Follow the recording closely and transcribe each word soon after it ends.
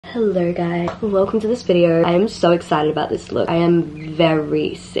Hello guys, welcome to this video. I am so excited about this look. I am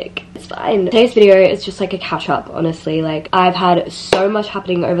very sick. It's fine. Today's video is just like a catch up, honestly. Like, I've had so much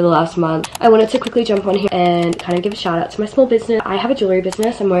happening over the last month. I wanted to quickly jump on here and kind of give a shout out to my small business. I have a jewelry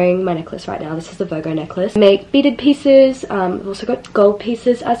business. I'm wearing my necklace right now. This is the Virgo necklace. I make beaded pieces. I've also got gold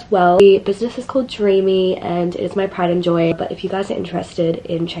pieces as well. The business is called Dreamy and it is my pride and joy. But if you guys are interested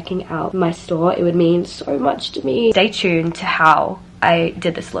in checking out my store, it would mean so much to me. Stay tuned to how I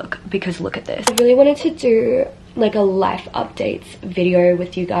did this look, because look at this. I really wanted to do like a life updates video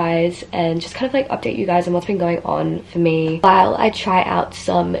with you guys and just kind of like update you guys on what's been going on for me while I try out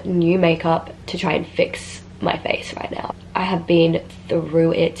some new makeup to try and fix my face right now. I have been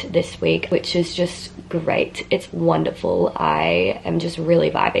through it this week, which is just great. It's wonderful. I am just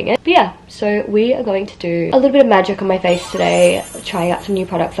really vibing it. But yeah, so we are going to do a little bit of magic on my face today, trying out some new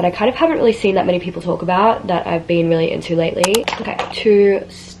products that I kind of haven't really seen that many people talk about that I've been really into lately. Okay,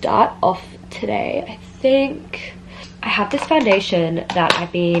 to start off today, I think I have this foundation that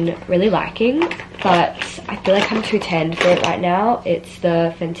I've been really liking, but I feel like I'm too tanned for it right now. It's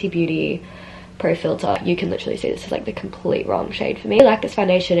the Fenty Beauty Pro Filter. You can literally see this is like the complete wrong shade for me. I like this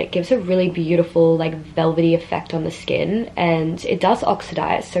foundation. It gives a really beautiful like velvety effect on the skin and it does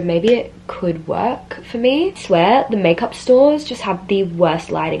oxidize, so maybe it could work for me. I swear the makeup stores just have the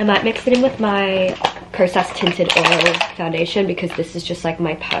worst lighting. I might mix it in with my Kosas Tinted Oil foundation because this is just like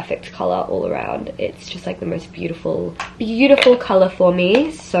my perfect color all around. It's just like the most beautiful color for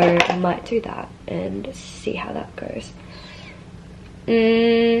me, so I might do that and see how that goes.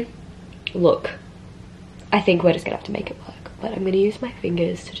 Look, I think we're just gonna have to make it work, but I'm gonna use my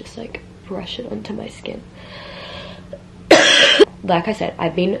fingers to just like brush it onto my skin. Like I said,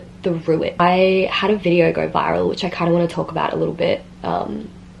 I've been through it. I had a video go viral, which I kind of want to talk about a little bit, and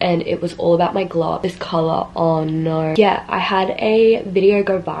it was all about my glow up, this color. Oh no. Yeah, I had a video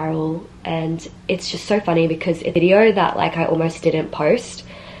go viral and it's just so funny because it's a video that like I almost didn't post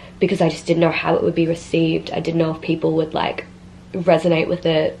because I just didn't know how it would be received. I didn't know if people would like resonate with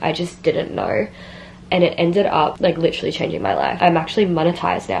it. I just didn't know, and it ended up like literally changing my life. I'm actually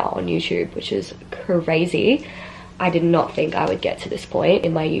monetized now on YouTube, which is crazy. I did not think I would get to this point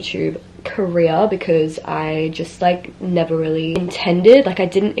in my YouTube career because I just like never really intended, like I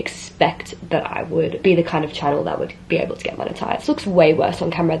didn't expect that I would be the kind of channel that would be able to get monetized. It looks way worse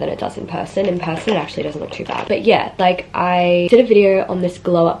on camera than it does in person. In person it actually doesn't look too bad. But yeah, like I did a video on this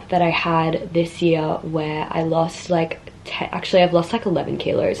glow up that I had this year where I lost like actually I've lost like 11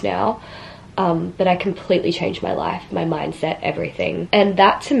 kilos now, but I completely changed my life, my mindset, everything. And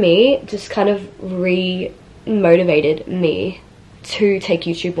that to me just kind of re-motivated me to take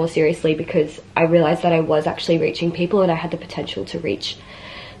YouTube more seriously because I realized that I was actually reaching people and I had the potential to reach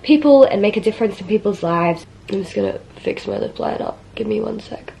people and make a difference in people's lives. I'm just gonna fix my lip liner. Give me one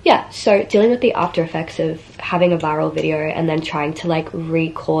sec. Yeah, so dealing with the after effects of having a viral video and then trying to like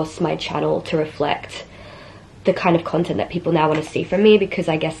recourse my channel to reflect the kind of content that people now want to see from me, because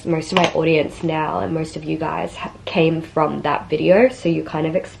I guess most of my audience now and most of you guys came from that video, so you're kind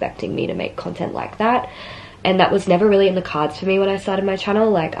of expecting me to make content like that. And that was never really in the cards for me when I started my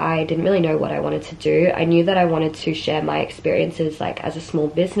channel. Like I didn't really know what I wanted to do. I knew that I wanted to share my experiences like as a small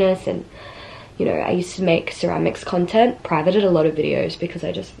business, and you know, I used to make ceramics content, privated a lot of videos because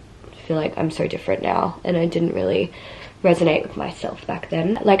I just feel like I'm so different now and I didn't really resonate with myself back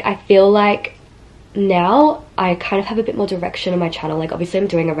then. Like I feel like now I kind of have a bit more direction on my channel. Like obviously I'm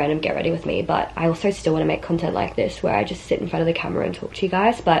doing a random get ready with me, but I also still want to make content like this where I just sit in front of the camera and talk to you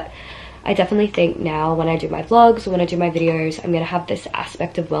guys. But I definitely think now when I do my vlogs or when I do my videos, I'm gonna have this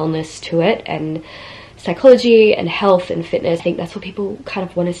aspect of wellness to it and psychology and health and fitness. I think that's what people kind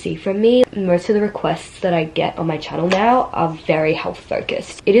of want to see from me. Most of the requests that I get on my channel now are very health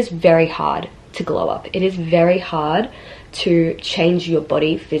focused. It is very hard to glow up. It is very hard to change your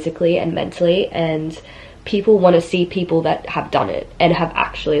body physically and mentally, and people want to see people that have done it and have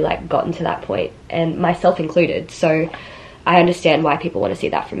actually like gotten to that point, and myself included. So I understand why people want to see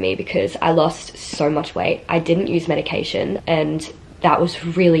that from me because I lost so much weight. I didn't use medication and that was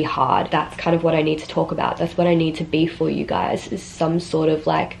really hard. That's kind of what I need to talk about. That's what I need to be for you guys, is some sort of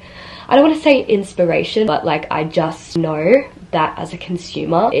like, I don't want to say inspiration, but like I just know that as a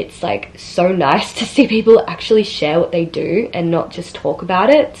consumer it's like so nice to see people actually share what they do and not just talk about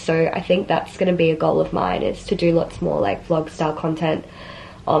it. So I think that's going to be a goal of mine, is to do lots more like vlog style content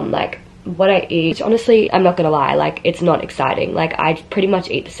on like what I eat, which honestly I'm not gonna lie, like it's not exciting. Like I pretty much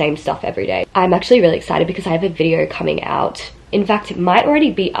eat the same stuff every day. I'm actually really excited because I have a video coming out. In fact, it might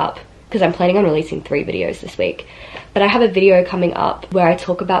already be up because I'm planning on releasing 3 videos this week. But I have a video coming up where I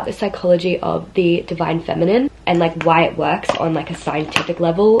talk about the psychology of the divine feminine. and like why it works on like a scientific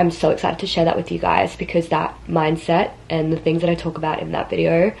level. I'm so excited to share that with you guys because that mindset and the things that I talk about in that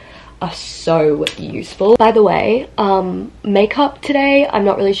video are so useful. By the way, makeup today, I'm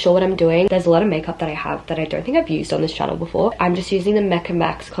not really sure what I'm doing. There's a lot of makeup that I have that I don't think I've used on this channel before. I'm just using the Mecca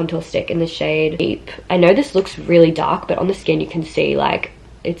Max contour stick in the shade Deep. I know this looks really dark, but on the skin you can see like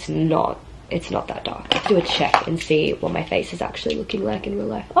it's not that dark. Let's do a check and see what my face is actually looking like in real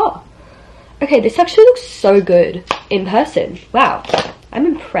life. Oh, okay, this actually looks so good in person. Wow, I'm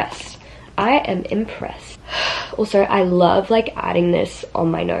impressed. I am impressed. Also, I love like adding this on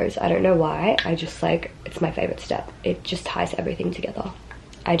my nose. I don't know why. I just like, it's my favorite step. It just ties everything together.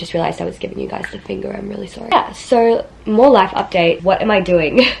 I just realized I was giving you guys the finger. I'm really sorry. Yeah, so more life update. What am I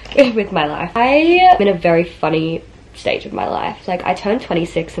doing with my life? I am in a very funny stage of my life. Like, I turned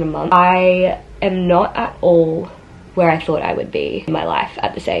 26 in a month. I am not at all where I thought I would be in my life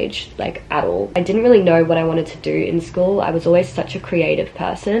at this age, like at all. I didn't really know what I wanted to do in school. I was always such a creative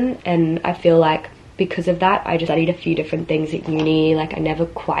person, and I feel like because of that, I just studied a few different things at uni. Like, I never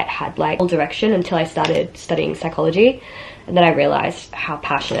quite had like full direction until I started studying psychology. And then I realized how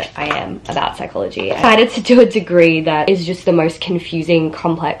passionate I am about psychology. I decided to do a degree that is just the most confusing,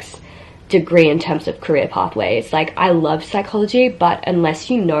 complex degree in terms of career pathways. Like, I love psychology, but unless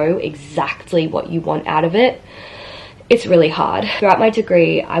you know exactly what you want out of it, it's really hard. Throughout my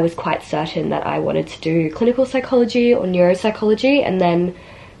degree, I was quite certain that I wanted to do clinical psychology or neuropsychology, and then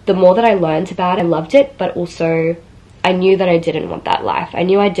the more that I learned about it, I loved it, but also I knew that I didn't want that life. I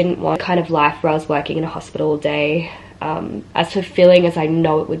knew I didn't want the kind of life where I was working in a hospital all day. As fulfilling as I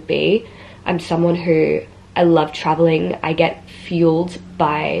know it would be, I'm someone who, I love traveling. I get fueled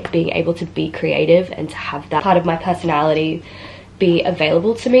by being able to be creative and to have that part of my personality be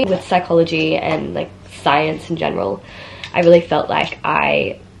available to me. With psychology and like science in general, I really felt like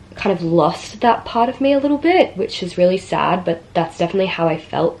I kind of lost that part of me a little bit, which is really sad, but that's definitely how I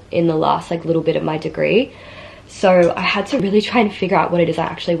felt in the last like little bit of my degree. So I had to really try and figure out what it is I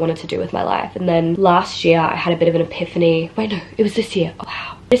actually wanted to do with my life. And then last year I had a bit of an epiphany. Wait, no, it was this year. Oh,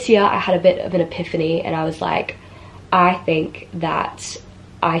 wow. This year I had a bit of an epiphany, and I was like, I think that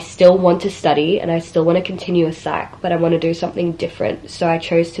I still want to study and I still want to continue a psych, but I want to do something different. So I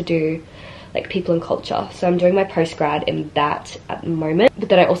chose to do like people and culture. So I'm doing my post-grad in that at the moment, but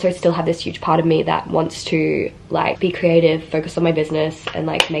then I also still have this huge part of me that wants to like be creative, focus on my business, and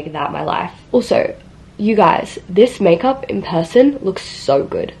like make that my life. Also, you guys, this makeup in person looks so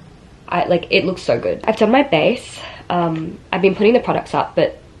good. It looks so good. I've done my base. I've been putting the products up,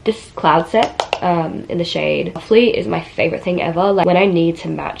 but this cloud set in the shade Lovely is my favorite thing ever. Like, when I need to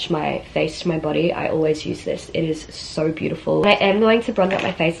match my face to my body, I always use this. It is so beautiful. I am going to bronze up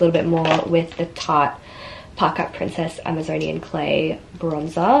my face a little bit more with the Tarte Park Up Princess Amazonian Clay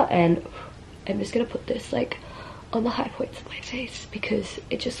bronzer, and I'm just gonna put this like on the high points of my face because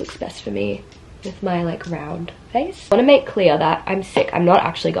it just looks best for me with my like round face. I want to make clear that I'm sick. I'm not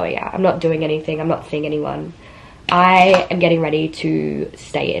actually going out. I'm not doing anything. I'm not seeing anyone. I am getting ready to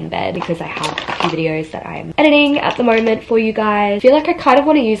stay in bed because I have a few videos that I'm editing at the moment for you guys. I feel like I kind of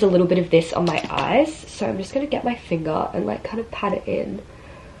want to use a little bit of this on my eyes, so I'm just going to get my finger and like kind of pat it in.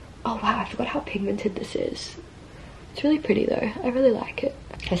 Oh wow, I forgot how pigmented this is. It's really pretty though. I really like it.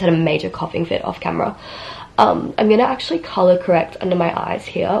 I just had a major coughing fit off camera. I'm going to actually color correct under my eyes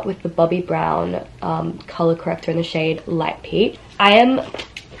here with the Bobbi Brown color corrector in the shade Light Peach. I am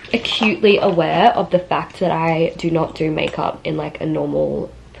acutely aware of the fact that I do not do makeup in like a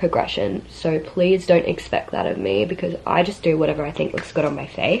normal progression, so please don't expect that of me because I just do whatever I think looks good on my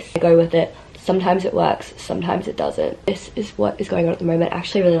face. I go with it. Sometimes it works, sometimes it doesn't. This is what is going on at the moment. I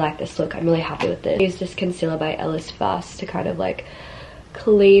actually really like this look. I'm really happy with this. I use this concealer by Ellis Fast to kind of like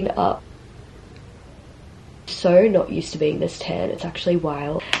clean up. So not used to being this tan. It's actually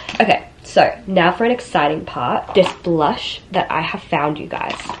wild. Okay, so now for an exciting part. This blush that I have found, you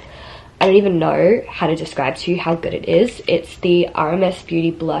guys. I don't even know how to describe to you how good it is. It's the RMS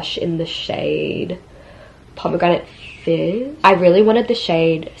Beauty blush in the shade Pomegranate Fizz. I really wanted the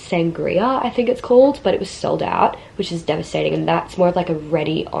shade Sangria, I think it's called, but it was sold out, which is devastating, and that's more of like a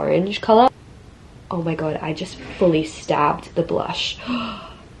reddy orange color. Oh my god, I just fully stabbed the blush.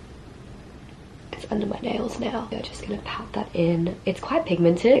 It's under my nails now. I'm just gonna pat that in. It's quite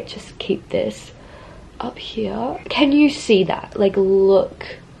pigmented. Just keep this up here. Can you see that? Like, look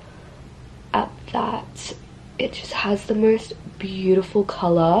at that. It just has the most beautiful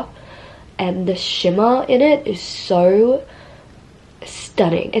color, and the shimmer in it is so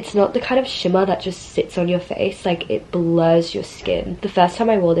stunning. It's not the kind of shimmer that just sits on your face, like it blurs your skin. The first time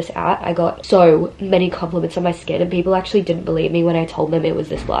I wore this out, I got so many compliments on my skin, and people actually didn't believe me when I told them it was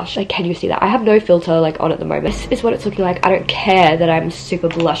this blush. Like, can you see that? I have no filter like on at the moment. This is what it's looking like. I don't care that I'm super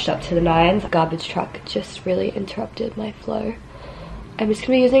blushed up to the nines. Garbage truck just really interrupted my flow. I'm just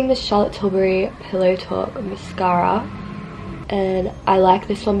gonna be using the Charlotte Tilbury Pillow Talk mascara, and I like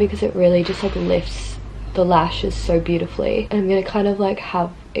this one because it really just like lifts the lashes so beautifully. And I'm gonna kind of like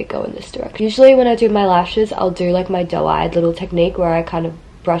have it go in this direction. Usually when I do my lashes, I'll do like my doe-eyed little technique where I kind of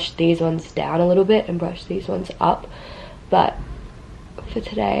brush these ones down a little bit and brush these ones up, but for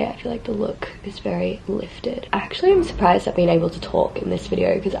today I feel like the look is very lifted. I actually am surprised at being able to talk in this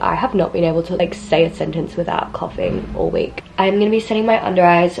video because I have not been able to like say a sentence without coughing all week. I'm going to be setting my under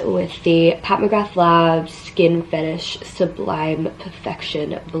eyes with the Pat McGrath Labs Skin Fetish Sublime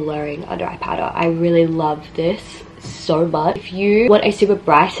Perfection Blurring Under Eye Powder. I really love this so much. If you want a super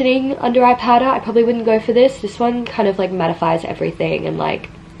brightening under eye powder, I probably wouldn't go for this. This one kind of like mattifies everything, and like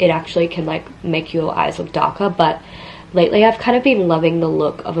it actually can like make your eyes look darker, but lately I've kind of been loving the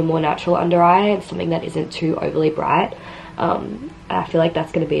look of a more natural under eye and something that isn't too overly bright. I feel like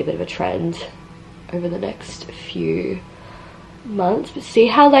that's going to be a bit of a trend over the next few months. But see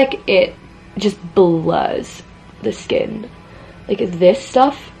how like it just blurs the skin? Like this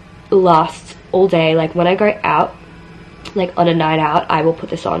stuff lasts all day. Like when I go out, like on a night out, I will put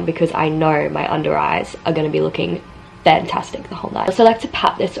this on because I know my under eyes are going to be looking fantastic the whole night. I also like to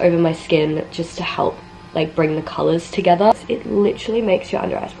pat this over my skin just to help like bring the colors together. It literally makes your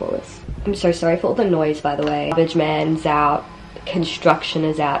under eyes flawless. I'm so sorry for all the noise, by the way. Garbage man's out, construction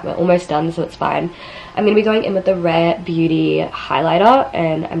is out, we're almost done, so it's fine. I'm gonna be going in with the Rare Beauty highlighter,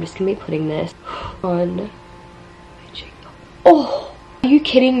 and I'm just gonna be putting this on my cheek. Oh, are you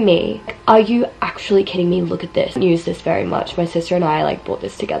kidding me? Are you actually kidding me? Look at this. I don't use this very much. My sister and I like bought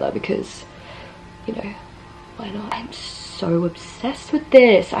this together because, you know, why not? I'm so obsessed with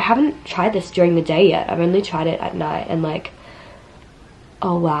this. I haven't tried this during the day yet. I've only tried it at night, and like,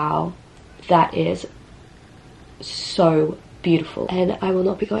 oh wow, that is so beautiful. And I will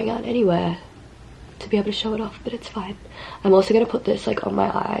not be going out anywhere to be able to show it off, but it's fine. I'm also going to put this like on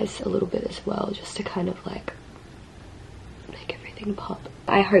my eyes a little bit as well, just to kind of like make everything pop.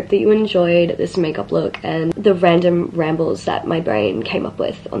 I hope that you enjoyed this makeup look and the random rambles that my brain came up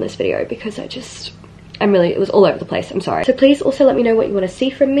with on this video, because it was all over the place, I'm sorry. So please also let me know what you want to see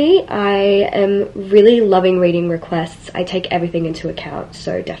from me. I am really loving reading requests. I take everything into account,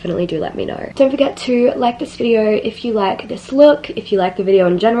 so definitely do let me know. Don't forget to like this video if you like this look, if you like the video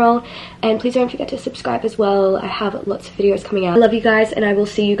in general, and please don't forget to subscribe as well. I have lots of videos coming out. I love you guys, and I will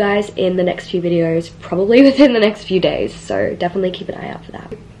see you guys in the next few videos, probably within the next few days, so definitely keep an eye out for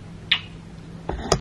that.